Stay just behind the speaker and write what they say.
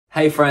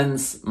Hey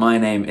friends, my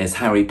name is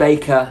Harry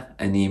Baker,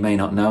 and you may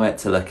not know it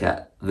to look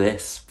at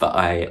this, but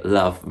I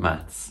love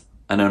maths.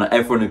 I know not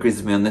everyone agrees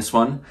with me on this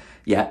one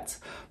yet,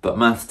 but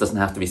maths doesn't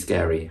have to be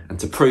scary. And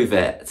to prove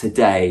it,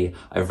 today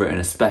I've written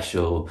a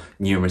special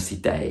Numeracy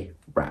Day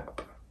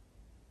Rap.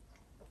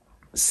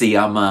 See,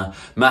 I'm a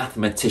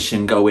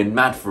mathematician going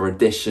mad for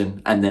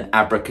addition, and then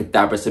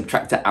abracadabra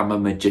subtractor, I'm a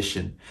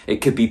magician. It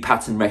could be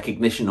pattern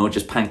recognition or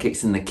just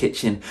pancakes in the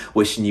kitchen,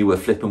 wishing you were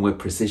flipping with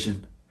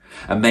precision.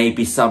 And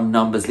maybe some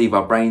numbers leave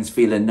our brains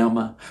feeling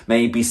number.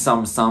 Maybe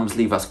some sums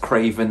leave us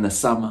craving the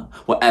summer.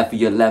 Whatever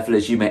your level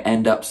is, you may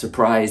end up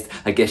surprised.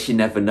 I guess you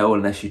never know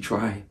unless you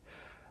try.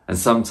 And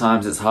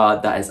sometimes it's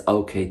hard, that is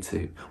okay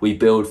too. We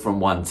build from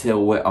 1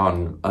 till we're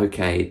on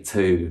okay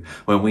 2.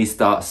 When we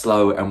start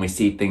slow and we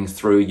see things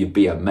through, you'd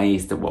be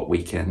amazed at what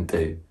we can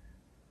do.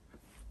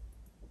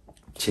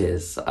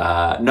 Cheers.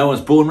 No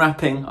one's born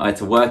rapping. I had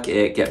to work at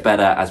it, get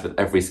better, as with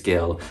every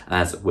skill,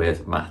 as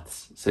with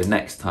maths. So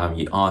next time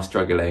you are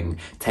struggling,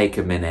 take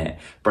a minute,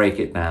 break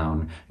it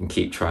down, and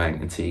keep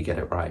trying until you get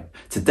it right.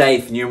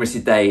 Today, for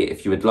Numeracy Day,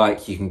 if you would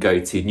like, you can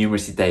go to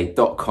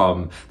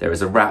numeracyday.com. There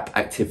is a rap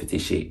activity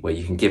sheet where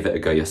you can give it a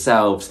go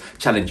yourselves,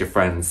 challenge your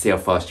friends, see how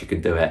fast you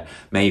can do it,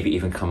 maybe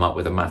even come up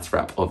with a maths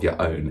rap of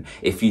your own.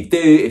 If you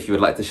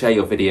would like to share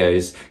your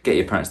videos, get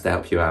your parents to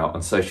help you out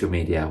on social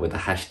media with the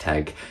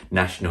hashtag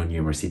National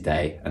Numeracy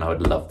Day, and I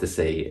would love to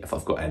see if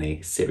I've got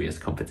any serious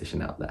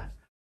competition out there.